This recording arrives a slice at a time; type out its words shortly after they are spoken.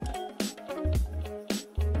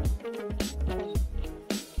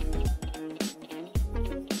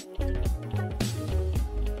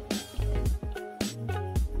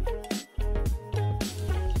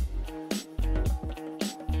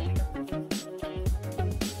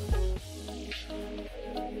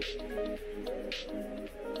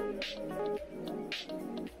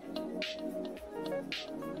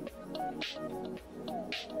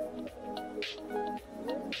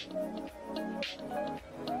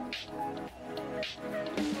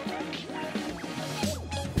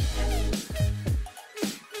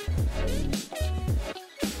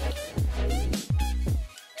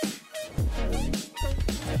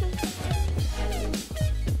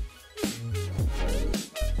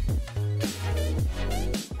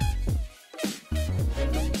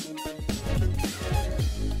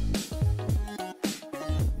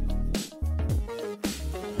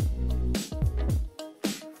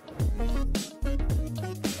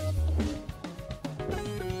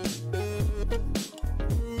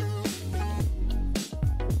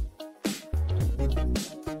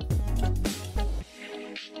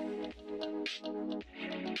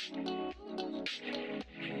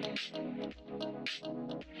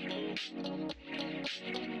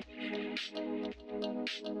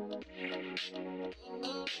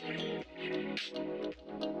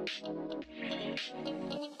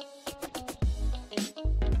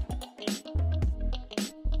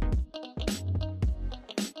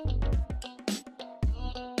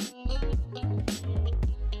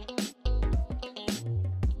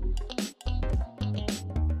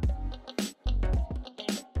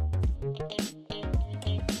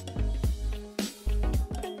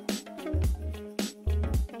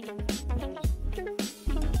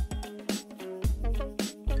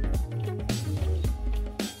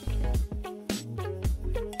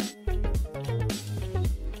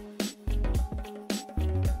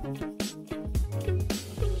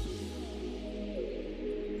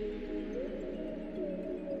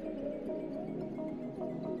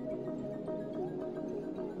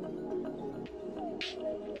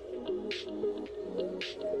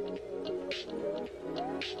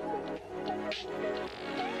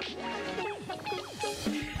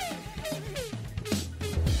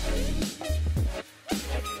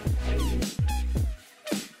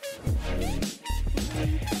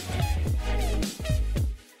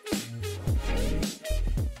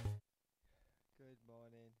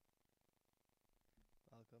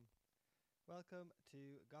Welcome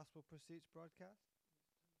to Gospel Pursuits broadcast.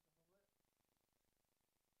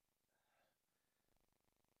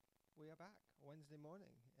 We are back Wednesday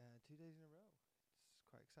morning, 2 days in a row. It's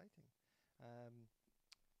quite exciting.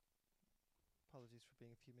 Apologies for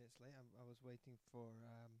being a few minutes late. I was waiting for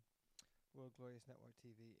World Glorious Network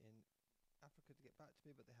TV in Africa to get back to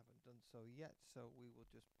me, but they haven't done so yet. So we will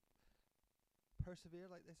just persevere,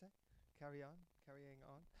 like they say. Carrying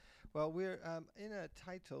on. Well, we're in a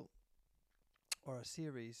title or a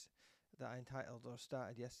series that I entitled or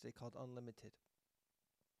started yesterday called Unlimited.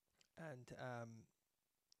 And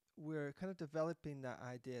we're kind of developing that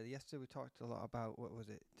idea. Yesterday we talked a lot about,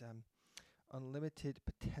 unlimited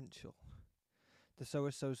potential. The sower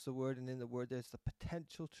sows the word, and in the word there's the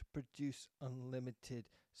potential to produce unlimited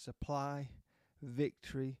supply,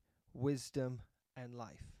 victory, wisdom, and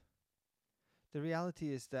life. The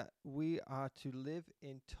reality is that we are to live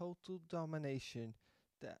in total domination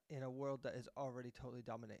in a world that is already totally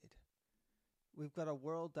dominated. We've got a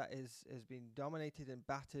world that has been dominated and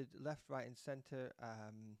battered left, right, and center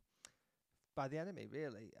by the enemy,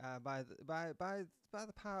 really, by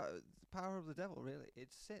the power of the devil. Really,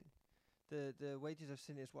 it's sin. The wages of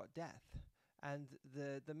sin is what? Death. And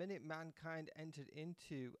the minute mankind entered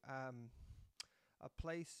into a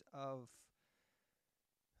place of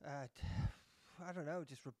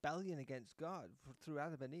just rebellion against God through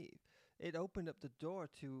Adam and Eve, it opened up the door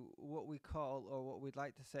to what we call, or what we'd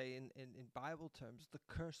like to say in Bible terms, the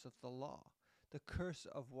curse of the law. The curse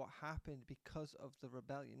of what happened because of the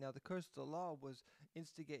rebellion. Now, the curse of the law was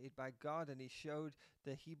instigated by God, and he showed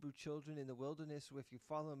the Hebrew children in the wilderness, if you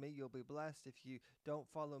follow me, you'll be blessed. If you don't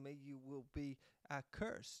follow me, you will be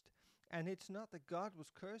cursed. And it's not that God was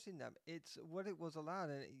cursing them; it's what it was allowed.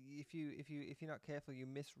 And if you're not careful, you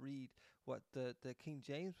misread what the King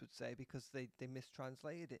James would say, because they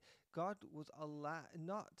mistranslated it. God was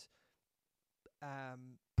not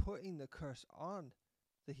putting the curse on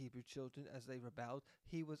the Hebrew children as they rebelled.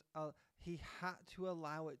 He had to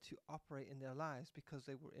allow it to operate in their lives because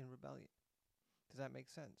they were in rebellion. Does that make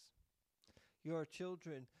sense? Your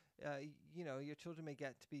children, your children may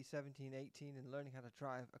get to be 17, 18 and learning how to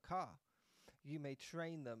drive a car. You may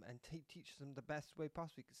train them and teach them the best way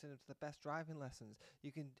possible. You can send them to the best driving lessons.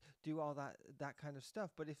 You can do all that kind of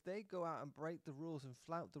stuff. But if they go out and break the rules and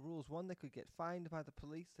flout the rules, one, they could get fined by the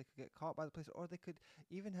police, they could get caught by the police, or they could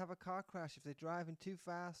even have a car crash if they're driving too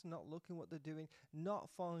fast, not looking what they're doing,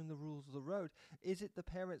 not following the rules of the road. Is it the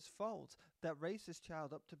parents' fault that raised this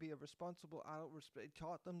child up to be a responsible adult,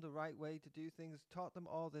 taught them the right way to do things, taught them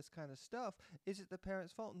all this kind of stuff? Is it the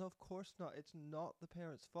parents' fault? No, of course not. It's not the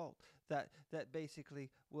parents' fault that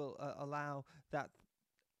basically will allow that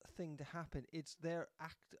thing to happen. It's their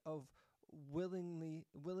act of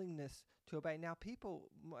willingness to obey. Now, people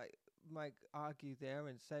might argue there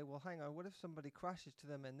and say, well, hang on, what if somebody crashes to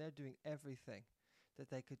them and they're doing everything that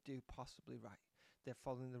they could do possibly right? They're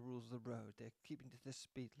following the rules of the road. They're keeping to the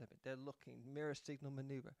speed limit. They're looking, mirror signal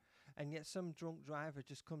maneuver. And yet some drunk driver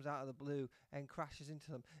just comes out of the blue and crashes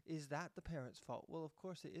into them. Is that the parent's fault? Well, of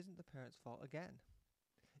course it isn't the parent's fault again.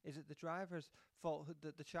 Is it the driver's fault,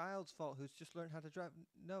 the child's fault who's just learned how to drive?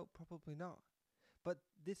 No, probably not. But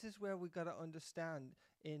this is where we got to understand,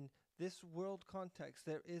 in this world context,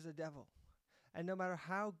 there is a devil. And no matter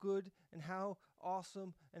how good and how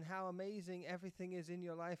awesome and how amazing everything is in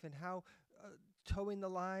your life, and how towing the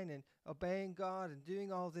line and obeying God and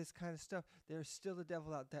doing all this kind of stuff, there's still a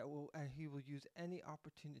devil out there, and he will use any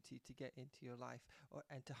opportunity to get into your life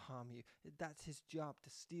and to harm you. That's his job, to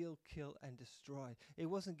steal, kill, and destroy. It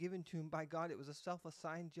wasn't given to him by God. It was a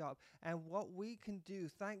self-assigned job. And what we can do,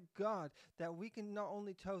 thank God, that we can not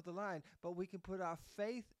only toe the line, but we can put our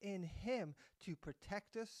faith in him to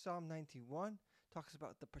protect us. Psalm 91 talks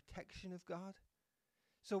about the protection of God.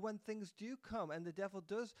 So when things do come and the devil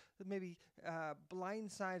does maybe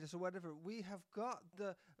blindside us or whatever, we have got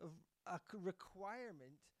the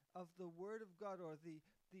requirement of the Word of God, or the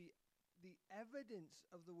evidence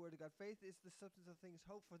of the Word of God. Faith is the substance of things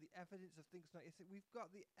hoped for, the evidence of things not yet seen. We've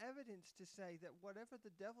got the evidence to say that whatever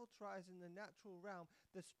the devil tries in the natural realm,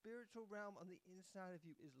 the spiritual realm on the inside of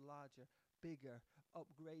you is larger, bigger,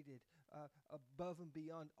 upgraded, above and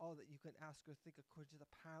beyond all that you can ask or think, according to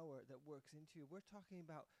the power that works into you. We're talking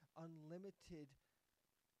about unlimited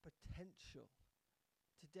potential.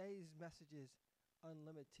 Today's message is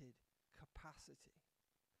unlimited capacity.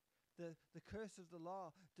 The curse of the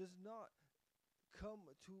law does not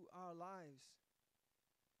come to our lives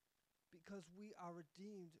because we are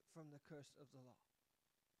redeemed from the curse of the law.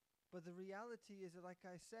 But the reality is that, like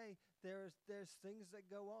I say, there's things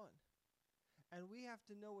that go on. And we have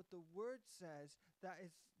to know what the Word says, that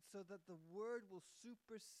is, so that the Word will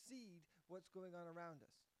supersede what's going on around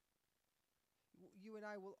us. You and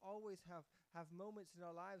I will always have moments in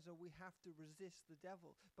our lives where we have to resist the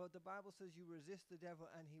devil. But the Bible says you resist the devil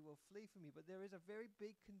and he will flee from you. But there is a very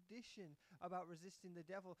big condition about resisting the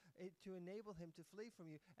devil to enable him to flee from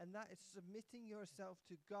you. And that is submitting yourself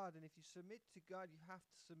to God. And if you submit to God, you have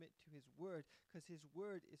to submit to his word, because his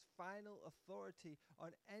word is final authority on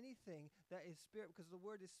anything that is spirit, because the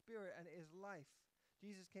word is spirit and it is life.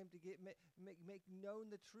 Jesus came to make known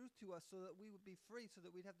the truth to us so that we would be free, so that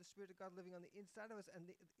we'd have the Spirit of God living on the inside of us. And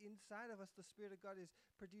inside of us, the Spirit of God is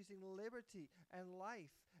producing liberty and life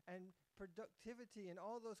and productivity and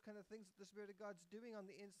all those kind of things that the Spirit of God's doing on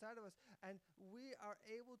the inside of us. And we are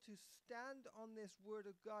able to stand on this Word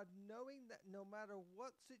of God, knowing that no matter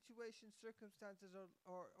what situation, circumstances,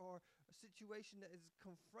 or situation that is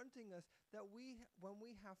confronting us, that when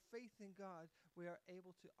we have faith in God, we are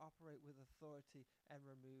able to operate with authority and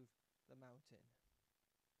remove the mountain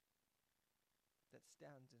that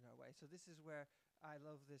stands in our way. So this is where I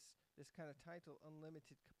love this kind of title,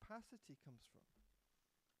 Unlimited Capacity, comes from.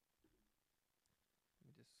 Let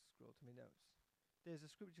me just scroll to my notes. There's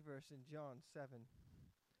a scripture verse in John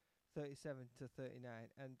 7:37 to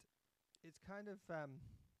 39, and it's kind of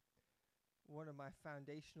one of my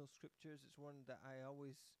foundational scriptures. It's one that I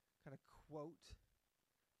always kind of quote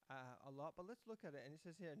a lot, but let's look at it. And it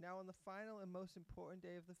says here, now on the final and most important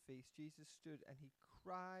day of the feast, Jesus stood and he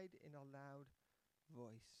cried in a loud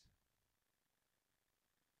voice.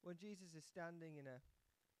 When Jesus is standing in an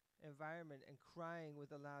environment and crying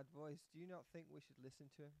with a loud voice, do you not think we should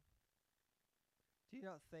listen to him? Do you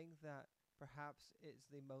not think that perhaps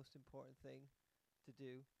it's the most important thing to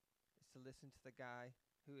do, is to listen to the guy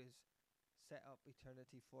who has set up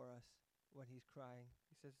eternity for us when he's crying?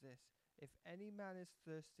 He says this, if any man is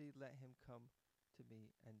thirsty, let him come to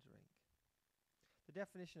me and drink. The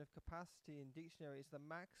definition of capacity in dictionary is the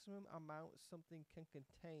maximum amount something can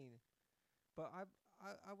contain. But I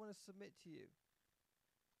want to submit to you.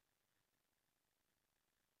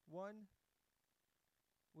 One,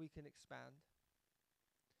 we can expand.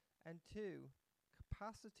 And two,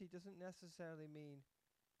 capacity doesn't necessarily mean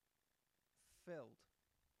filled.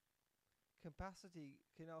 Capacity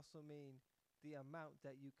can also mean the amount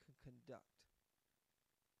that you can conduct.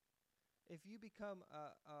 If you become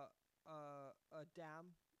a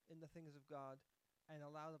dam in the things of God and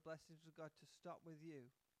allow the blessings of God to stop with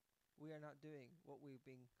you, we are not doing what we've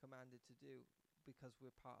been commanded to do, because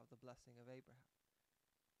we're part of the blessing of Abraham.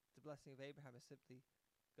 The blessing of Abraham is simply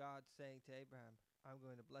God saying to Abraham, I'm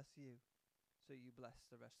going to bless you, so you bless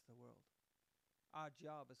the rest of the world. Our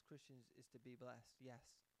job as Christians is to be blessed, yes,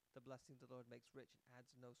 The blessing of the Lord makes rich and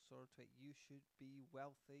adds no sorrow to it. You should be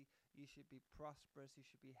wealthy. You should be prosperous. You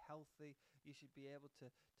should be healthy. You should be able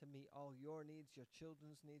to meet all your needs, your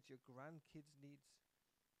children's needs, your grandkids' needs.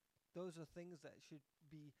 Those are things that should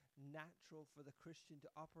be natural for the Christian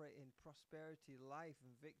to operate in: prosperity, life,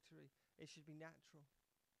 and victory. It should be natural.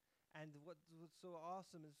 And what's so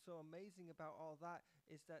awesome and so amazing about all that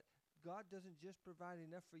is that God doesn't just provide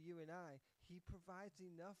enough for you and I. He provides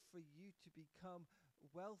enough for you to become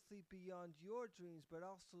wealthy beyond your dreams, but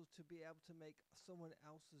also to be able to make someone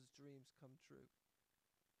else's dreams come true.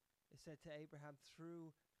 It said to Abraham,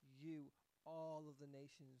 through you, all of the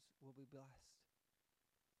nations will be blessed.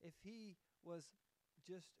 If he was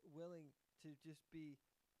just willing to just be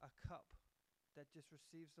a cup that just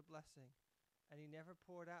receives the blessing, and he never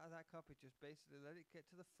poured out of that cup, he just basically let it get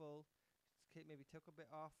to the full, maybe took a bit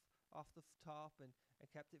off the top and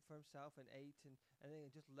kept it for himself and ate, and then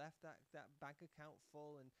just left that bank account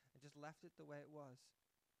full and just left it the way it was,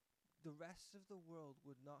 the rest of the world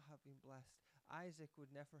would not have been blessed. Isaac would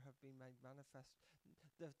never have been made manifest.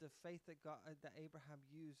 The faith that Abraham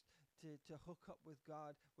used to hook up with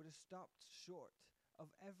God would have stopped short of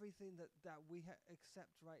everything that we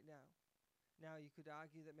accept right now. Now, you could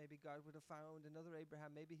argue that maybe God would have found another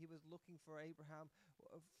Abraham. Maybe he was looking for Abraham,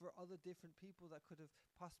 for other different people that could have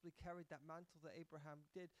possibly carried that mantle that Abraham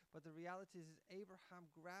did. But the reality is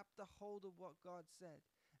Abraham grabbed the hold of what God said.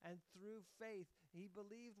 And through faith, he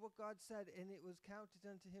believed what God said, and it was counted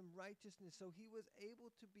unto him righteousness. So he was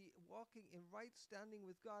able to be walking in right standing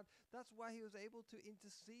with God. That's why he was able to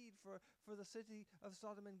intercede for the city of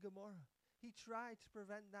Sodom and Gomorrah. He tried to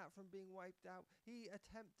prevent that from being wiped out. He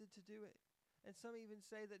attempted to do it. And some even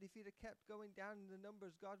say that if he'd have kept going down in the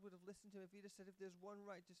numbers, God would have listened to him if he'd have said, if there's one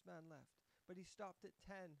righteous man left. But he stopped at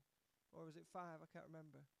 10, or was it 5? I can't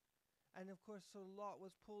remember. And of course, so Lot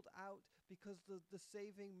was pulled out because the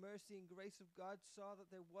saving mercy and grace of God saw that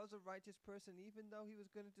there was a righteous person, even though he was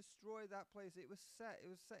going to destroy that place. It was set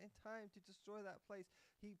in time to destroy that place.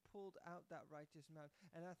 He pulled out that righteous man.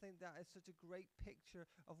 And I think that is such a great picture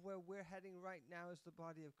of where we're heading right now as the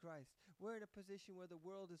body of Christ. We're in a position where the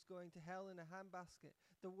world is going to hell in a handbasket.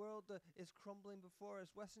 The world is crumbling before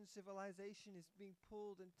us. Western civilization is being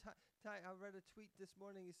pulled and I read a tweet this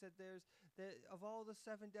morning. He said of all the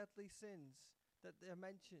 7 deadly sins that are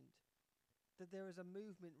mentioned, that there is a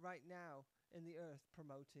movement right now in the earth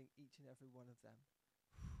promoting each and every one of them.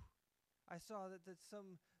 I saw that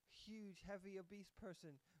some huge, heavy, obese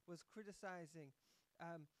person was criticizing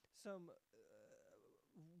some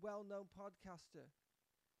well-known podcaster,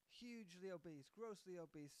 hugely obese, grossly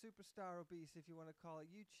obese, superstar obese, if you want to call it,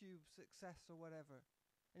 YouTube success or whatever.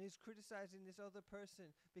 And he's criticizing this other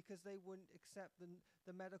person because they wouldn't accept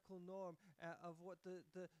the medical norm of what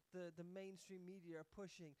the mainstream media are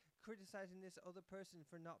pushing, criticizing this other person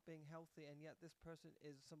for not being healthy, and yet this person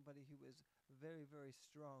is somebody who is very, very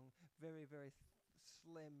strong, very, very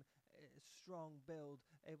slim, strong build,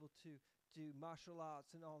 able to do martial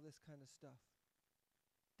arts and all this kind of stuff.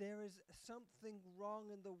 There is something wrong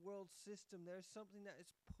in the world system. There's something that is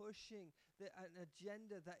pushing an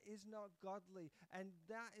agenda that is not godly. And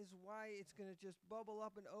that is why it's going to just bubble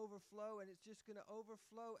up and overflow. And it's just going to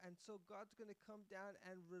overflow. And so God's going to come down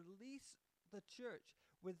and release the church,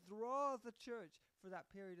 withdraw the church for that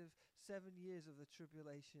period of 7 years of the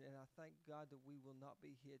tribulation. And I thank God that we will not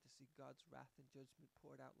be here to see God's wrath and judgment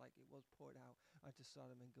poured out like it was poured out onto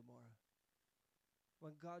Sodom and Gomorrah.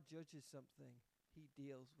 When God judges something, he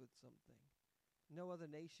deals with something. No other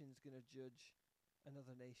nation is going to judge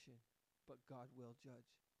another nation, but God will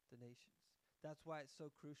judge the nations. That's why it's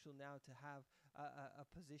so crucial now to have a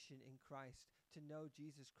position in Christ, to know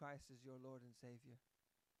Jesus Christ as your Lord and Savior.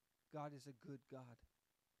 God is a good God.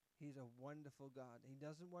 He's a wonderful God. He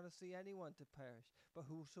doesn't want to see anyone to perish, but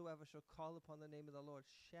whosoever shall call upon the name of the Lord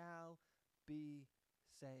shall be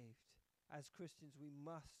saved. As Christians, we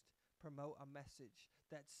must promote a message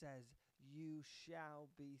that says, you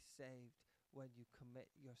shall be saved when you commit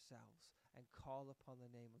yourselves and call upon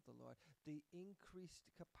the name of the Lord. The increased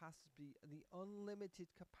capacity, the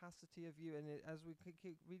unlimited capacity of you. And as we keep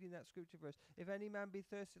reading that scripture verse, if any man be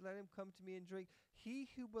thirsty, let him come to me and drink. He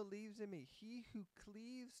who believes in me, he who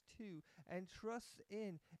cleaves to and trusts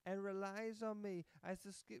in and relies on me, as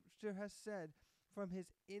the scripture has said, from his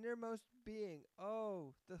innermost being,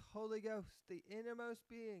 the Holy Ghost, the innermost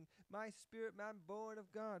being, my spirit man born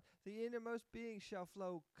of God, the innermost being shall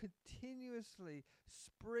flow continuously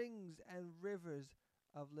springs and rivers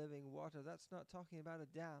of living water. That's not talking about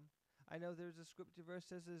a dam. I know there's a scripture verse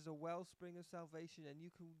says there's a wellspring of salvation, and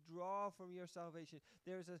you can draw from your salvation.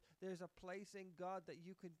 There's a place in God that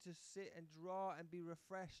you can just sit and draw and be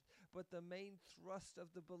refreshed. But the main thrust of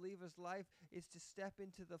the believer's life is to step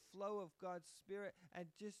into the flow of God's Spirit and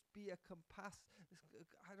just be a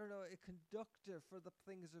a conductor for the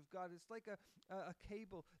things of God. It's like a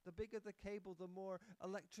cable. The bigger the cable, the more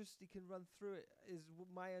electricity can run through it, is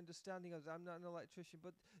my understanding of it. I'm not an electrician,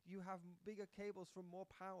 but you have bigger cables for more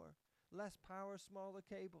power. Less power, smaller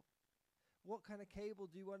cable. What kind of cable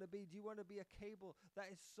do you want to be? Do you want to be a cable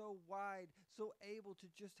that is so wide, so able to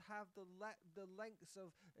just have the lengths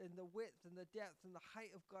of, and the width and the depth and the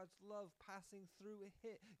height of God's love passing through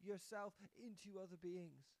yourself into other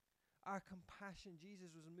beings? Our compassion. Jesus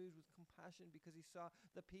was moved with compassion because he saw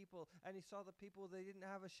the people, and he saw the people. They didn't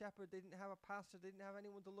have a shepherd, they didn't have a pastor, they didn't have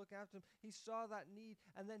anyone to look after them. He saw that need,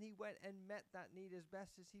 and then he went and met that need as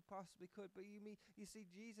best as he possibly could. But you see,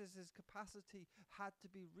 Jesus' capacity had to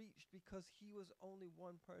be reached because he was only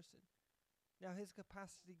one person. Now, his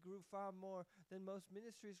capacity grew far more than most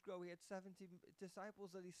ministries grow. He had 70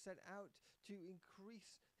 disciples that he sent out to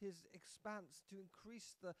increase his expanse, to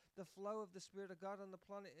increase the flow of the Spirit of God on the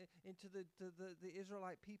planet into the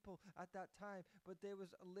Israelite people at that time. But there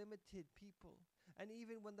was limited people. And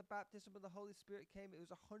even when the baptism of the Holy Spirit came, it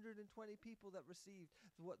was 120 people that received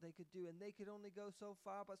what they could do. And they could only go so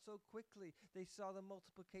far, but so quickly they saw the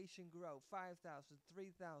multiplication grow. 5,000,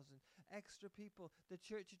 3,000, extra people. The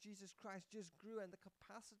Church of Jesus Christ just grew, and the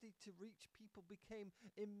capacity to reach people became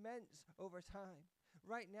immense over time.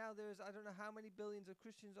 Right now, I don't know how many billions of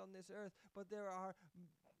Christians on this earth, but there are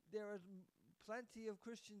plenty of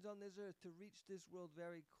Christians on this earth to reach this world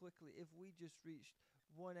very quickly if we just reached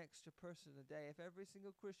one extra person a day. If every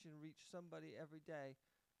single Christian reached somebody every day,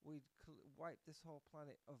 we'd wipe this whole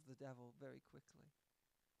planet of the devil very quickly.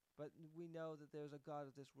 But we know that there's a God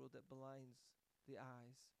of this world that blinds the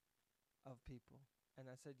eyes of people. And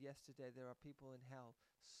I said yesterday, there are people in hell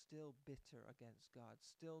still bitter against God,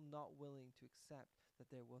 still not willing to accept that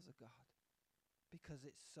there was a God, because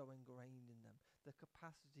it's so ingrained in them. The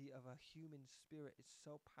capacity of a human spirit is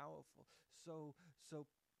so powerful, so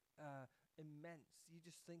immense. You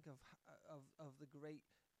just think of the great,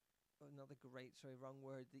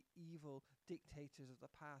 the evil dictators of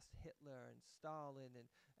the past, Hitler and Stalin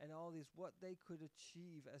and all these, what they could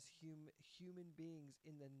achieve as human beings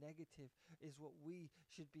in the negative is what we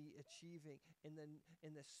should be achieving in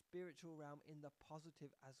the spiritual realm, in the positive,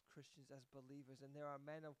 as Christians, as believers. And there are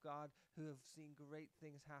men of God who have seen great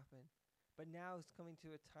things happen. But now it's coming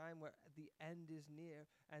to a time where the end is near,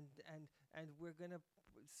 and we're going to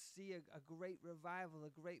see a great revival,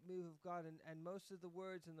 a great move of God. And most of the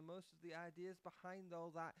words and most of the ideas behind all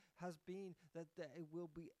that has been that it will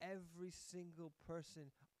be every single person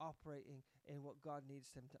operating in what God needs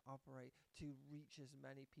them to operate to reach as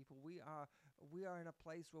many people. We are in a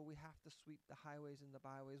place where we have to sweep the highways and the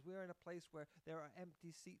byways. We are in a place where there are empty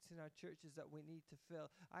seats in our churches that we need to fill.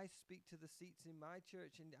 I speak to the seats in my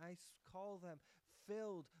church, and I call them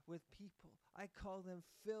filled with people. I call them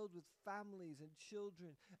filled with families and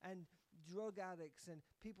children and drug addicts and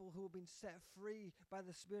people who have been set free by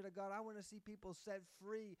the Spirit of God. I want to see people set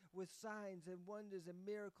free with signs and wonders and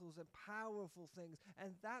miracles and powerful things.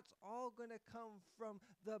 And that's all going to come from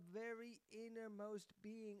the very innermost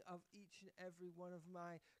being of each and every one of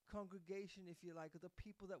my congregation, if you like, of the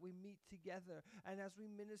people that we meet together. And as we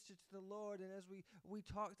minister to the Lord, and as we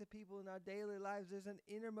talk to people in our daily lives, there's an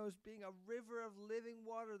innermost being, a river of living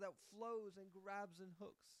water that flows and grabs and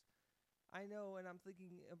hooks. I know, and I'm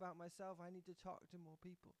thinking about myself, I need to talk to more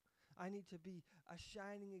people. I need to be a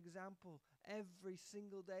shining example every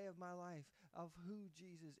single day of my life of who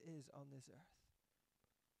Jesus is on this earth.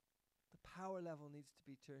 The power level needs to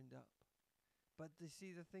be turned up. But you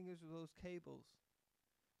see, the thing is with those cables,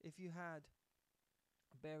 if you had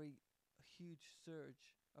a very huge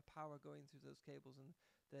surge of power going through those cables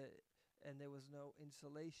and there was no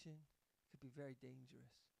insulation, it could be very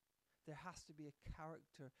dangerous. There has to be a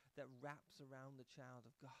character that wraps around the child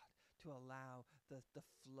of God to allow the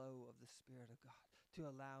flow of the Spirit of God, to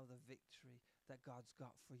allow the victory that God's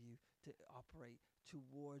got for you to operate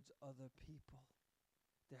towards other people.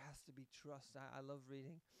 There has to be trust. I love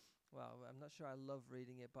reading. Well, I'm not sure I love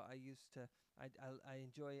reading it, but I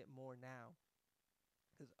enjoy it more now,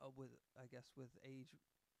 because with age,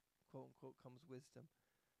 quote unquote, comes wisdom.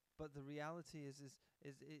 But the reality is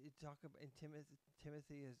it talk about in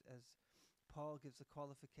Timothy as Paul gives the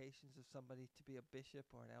qualifications of somebody to be a bishop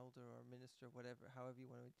or an elder or a minister, whatever, however you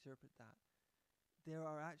want to interpret that. There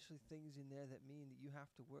are actually things in there that mean that you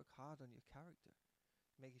have to work hard on your character,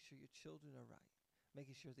 making sure your children are right,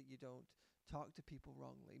 making sure that you don't talk to people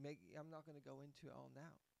wrongly. I'm not going to go into it all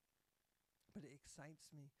now. But it excites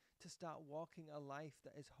me to start walking a life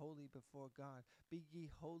that is holy before God. Be ye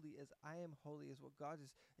holy as I am holy, is what God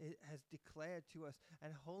has declared to us.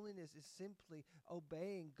 And holiness is simply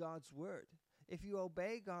obeying God's word. If you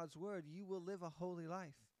obey God's word, you will live a holy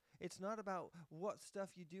life. It's not about what stuff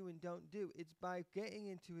you do and don't do. It's by getting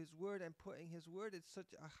into his word and putting his word at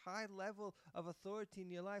such a high level of authority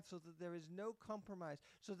in your life so that there is no compromise,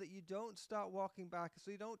 so that you don't start walking back,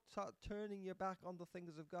 so you don't start turning your back on the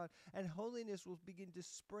things of God. And holiness will begin to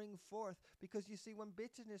spring forth, because you see, when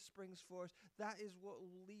bitterness springs forth, that is what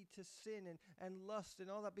will lead to sin and lust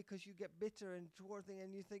and all that, because you get bitter and toward things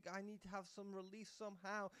and you think, I need to have some release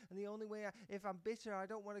somehow. And the only way, if I'm bitter, I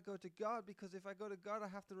don't want to go to God, because if I go to God, I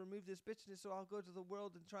have to remove this bitterness, so I'll go to the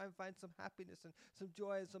world and try and find some happiness and some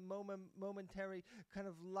joy and some momentary kind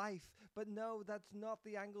of life. But no, that's not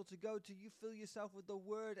the angle to go to. You fill yourself with the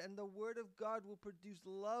word, and the word of God will produce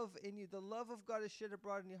love in you. The love of God is shed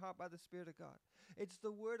abroad in your heart by the Spirit of God. It's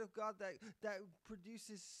the word of God that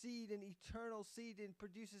produces seed, and eternal seed, and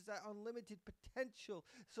produces that unlimited potential.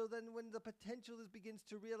 So then when the potential begins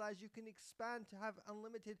to realize, you can expand to have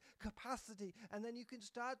unlimited capacity, and then you can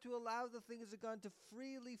start to allow the things of God to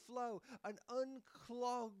freely flow, an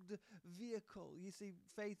unclogged vehicle. You see,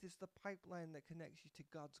 faith is the pipeline that connects you to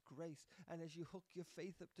God's grace. And as you hook your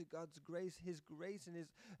faith up to God's grace and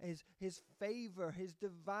his favor, his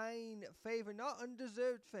divine favor, not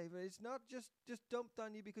undeserved favor. It's not just dumped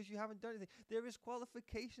on you because you haven't done anything. There is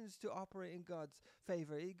qualifications to operate in God's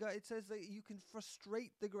favor. It says that you can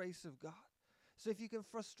frustrate the grace of God. So if you can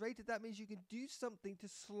frustrate it, that means you can do something to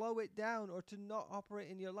slow it down or to not operate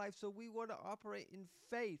in your life. So we want to operate in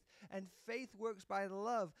faith, and faith works by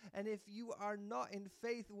love. And if you are not in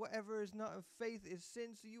faith, whatever is not in faith is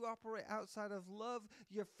sin. So you operate outside of love,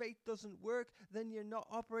 your faith doesn't work, then you're not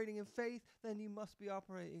operating in faith, then you must be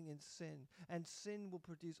operating in sin. And sin will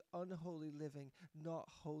produce unholy living, not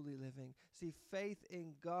holy living. See, faith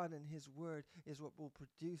in God and his word is what will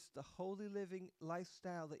produce the holy living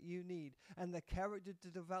lifestyle that you need, and the character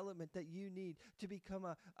development that you need to become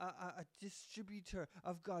a distributor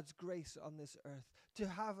of God's grace on this earth, to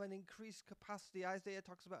have an increased capacity. Isaiah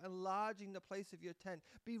talks about enlarging the place of your tent.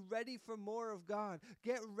 Be ready for more of God.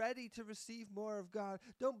 Get ready to receive more of God.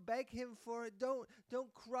 Don't beg him for it. Don't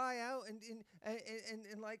cry out and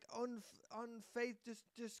like unfaith.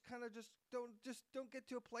 Don't get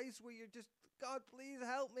to a place where you're just, God, please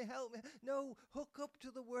help me. No, hook up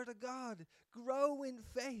to the word of God. Grow in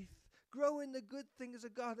faith. Grow in the good things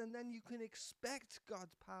of God, and then you can expect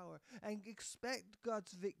God's power and expect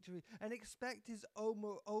God's victory and expect his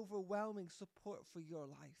overwhelming support for your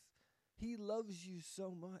life. He loves you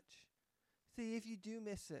so much. See, if you do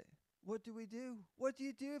miss it, what do we do? What do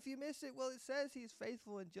you do if you miss it? Well, it says he is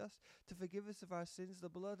faithful and just to forgive us of our sins. The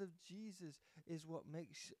blood of Jesus is what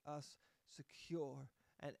makes us secure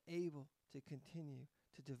and able to continue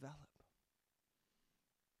to develop.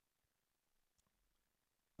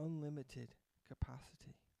 Unlimited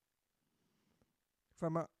capacity.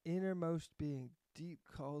 From our innermost being, deep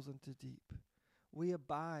calls unto deep. We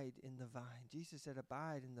abide in the vine. Jesus said,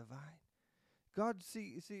 abide in the vine. God,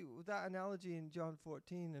 see that analogy in John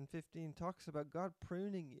 14 and 15 talks about God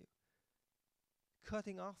pruning you,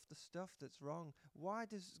 cutting off the stuff that's wrong. Why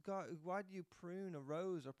do you prune a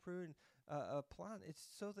rose or prune a plant? It's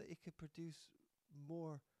so that it could produce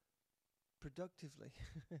more productively.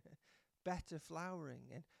 Better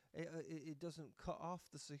flowering, and it doesn't cut off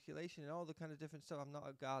the circulation and all the kind of different stuff. I'm not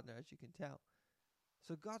a gardener, as you can tell.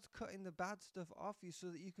 So God's cutting the bad stuff off you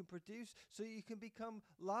so that you can produce, so you can become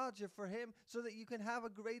larger for him, so that you can have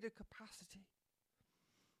a greater capacity.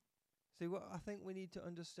 See, what I think we need to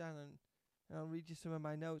understand, and I'll read you some of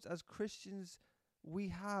my notes. As Christians, we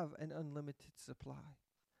have an unlimited supply.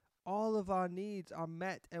 All of our needs are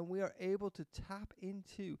met, and we are able to tap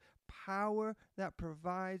into power that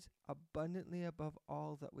provides abundantly above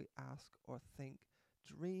all that we ask or think,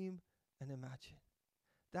 dream, and imagine.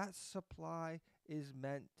 That supply is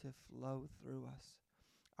meant to flow through us.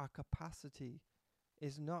 Our capacity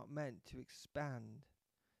is not meant to expand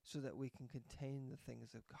so that we can contain the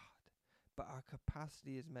things of God, but our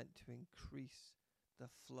capacity is meant to increase the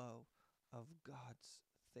flow of God's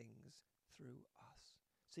things through us.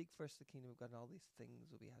 Seek first the kingdom of God, and all these things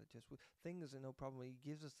will be added to us. Things are no problem. He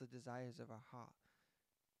gives us the desires of our heart.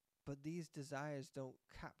 But these desires don't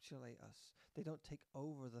capsulate us. They don't take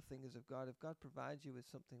over the things of God. If God provides you with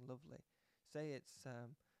something lovely, say it's a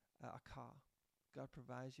car. God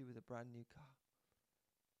provides you with a brand new car.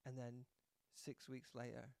 And then 6 weeks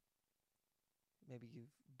later, maybe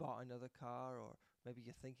you've bought another car, or maybe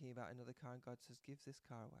you're thinking about another car, and God says, give this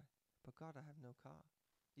car away. But God, I have no car.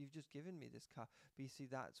 You've just given me this car. But you see,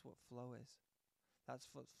 that's what flow is. That's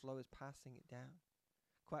what flow is, passing it down.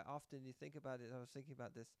 Quite often you think about it. I was thinking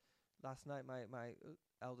about this last night. My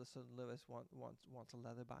eldest son Lewis wants a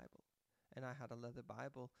leather Bible, and I had a leather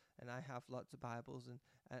Bible, and I have lots of Bibles, and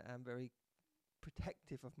I'm very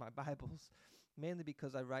protective of my Bibles, mainly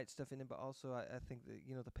because I write stuff in them, but also I think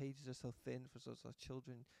that the pages are so thin so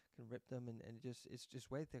children can rip them, and it's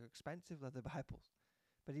just way they're expensive leather Bibles.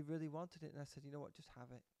 But he really wanted it, and I said, you know what, just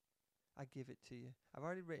have it. I give it to you. I've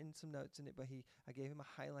already written some notes in it, but I gave him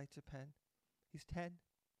a highlighter pen. He's 10,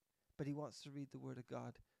 but he wants to read the Word of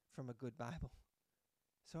God from a good Bible.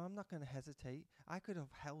 So I'm not going to hesitate. I could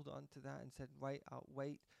have held on to that and said, wait,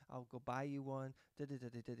 I'll go buy you one,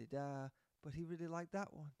 da-da-da-da-da-da-da. But he really liked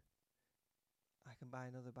that one. I can buy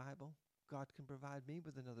another Bible. God can provide me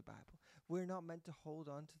with another Bible. We're not meant to hold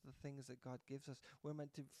on to the things that God gives us. We're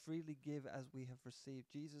meant to freely give as we have received.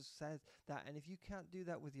 Jesus says that, and if you can't do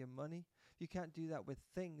that with your money, you can't do that with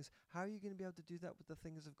things, how are you going to be able to do that with the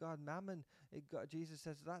things of God? Mammon, Jesus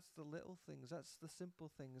says that's the little things, that's the simple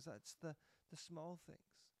things, that's the small things.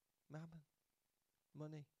 Mammon,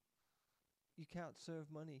 money. You can't serve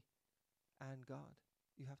money and God.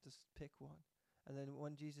 You have to pick one. And then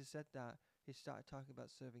when Jesus said that, he started talking about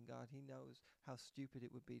serving God. He knows how stupid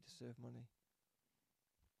it would be to serve money.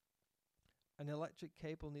 An electric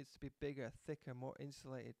cable needs to be bigger, thicker, more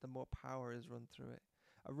insulated, the more power is run through it.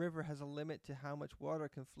 A river has a limit to how much water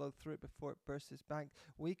can flow through it before it bursts its bank.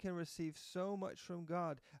 We can receive so much from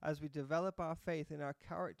God. As we develop our faith in our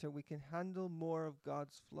character, we can handle more of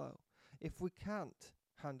God's flow. If we can't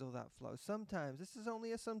handle that flow, sometimes, this is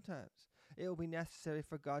only a sometimes, it will be necessary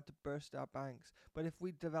for God to burst our banks. But if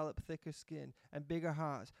we develop thicker skin and bigger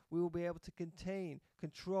hearts, we will be able to contain,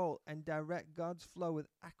 control, and direct God's flow with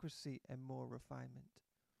accuracy and more refinement.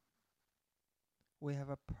 We have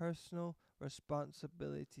a personal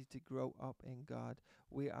responsibility to grow up in God.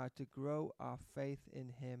 We are to grow our faith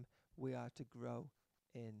in Him. We are to grow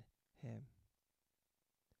in Him.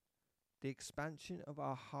 The expansion of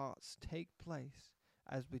our hearts take place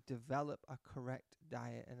as we develop a correct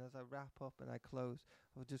diet. And as I wrap up and I close,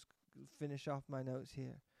 I'll just finish off my notes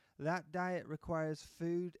here. That diet requires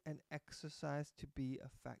food and exercise to be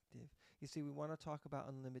effective. You see, we want to talk about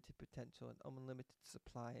unlimited potential and unlimited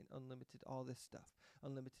supply and unlimited all this stuff,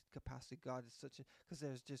 unlimited capacity. God is such a, because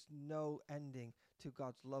there's just no ending to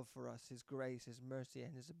God's love for us, His grace, His mercy,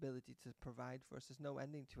 and His ability to provide for us. There's no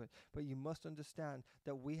ending to it. But you must understand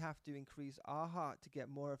that we have to increase our heart to get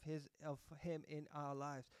more of Him in our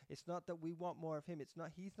lives. It's not that we want more of Him. It's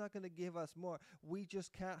not, He's not going to give us more. We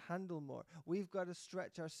just can't handle more. We've got to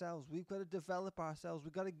stretch ourselves. We've got to develop ourselves.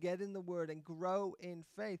 We've got to get in the Word and grow in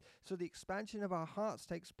faith. So the expansion of our hearts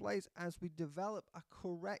takes place as we develop a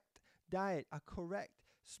correct diet, a correct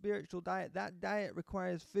spiritual diet. That diet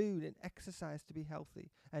requires food and exercise to be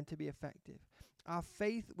healthy and to be effective. Our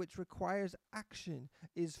faith, which requires action,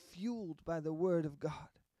 is fueled by the Word of God.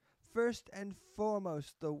 First and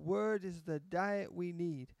foremost, the Word is the diet we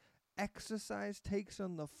need. Exercise takes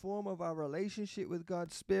on the form of our relationship with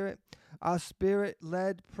God's Spirit, our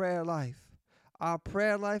Spirit-led prayer life. Our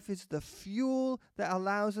prayer life is the fuel that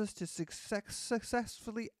allows us to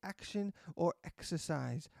successfully action or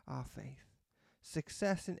exercise our faith.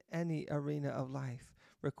 Success in any arena of life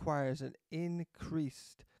requires an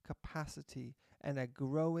increased capacity and a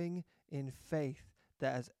growing in faith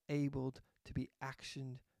that is able to be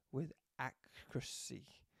actioned with accuracy.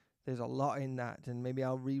 There's a lot in that, and maybe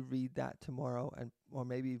I'll reread that tomorrow, or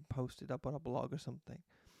maybe post it up on a blog or something.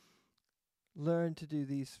 Learn to do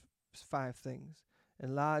these 5 things.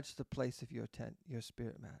 Enlarge the place of your tent, your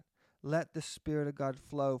spirit man. Let the Spirit of God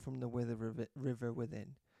flow from the river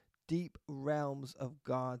within. Deep realms of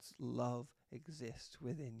God's love exist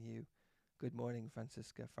within you. Good morning,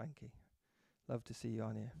 Francisca, Frankie. Love to see you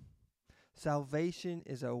on here. Salvation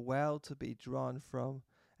is a well to be drawn from,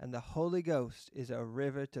 and the Holy Ghost is a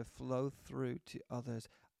river to flow through to others.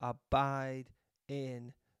 Abide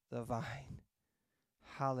in the vine.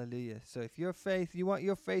 Hallelujah. So if you want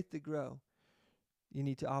your faith to grow, you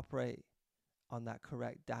need to operate on that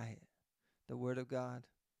correct diet. The Word of God,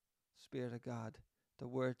 Spirit of God, the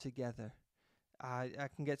Word together. I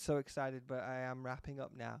can get so excited, but I am wrapping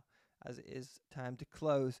up now as it is time to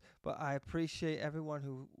close. But I appreciate everyone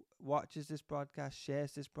who watches this broadcast,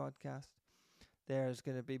 shares this broadcast. There's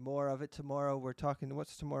going to be more of it tomorrow. We're talking,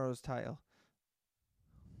 what's tomorrow's title?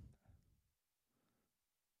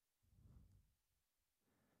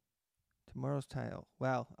 Tomorrow's title.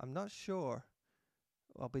 Well, I'm not sure.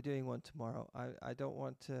 I'll be doing one tomorrow. I don't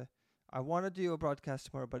want to. I want to do a broadcast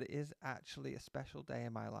tomorrow, but it is actually a special day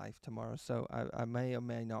in my life tomorrow, so I may or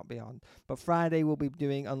may not be on. But Friday we'll be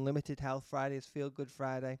doing Unlimited Health Friday. It's Feel Good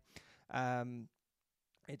Friday.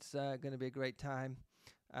 It's going to be a great time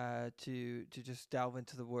to just delve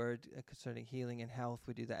into the word concerning healing and health.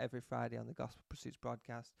 We do that every Friday on the Gospel Pursuits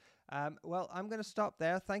broadcast. Well, I'm going to stop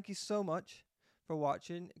there. Thank you so much for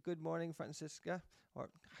watching. Good morning, Francisca. Or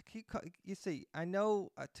you see, I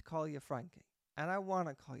know to call you Frankie, and I want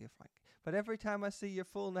to call you Frankie, but every time I see your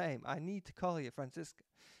full name, I need to call you Francisca.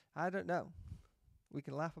 I don't know. We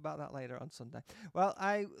can laugh about that later on Sunday. Well,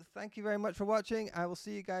 I thank you very much for watching. I will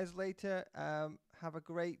see you guys later. Have a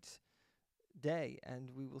great day,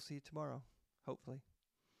 and we will see you tomorrow, hopefully.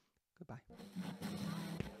 Goodbye.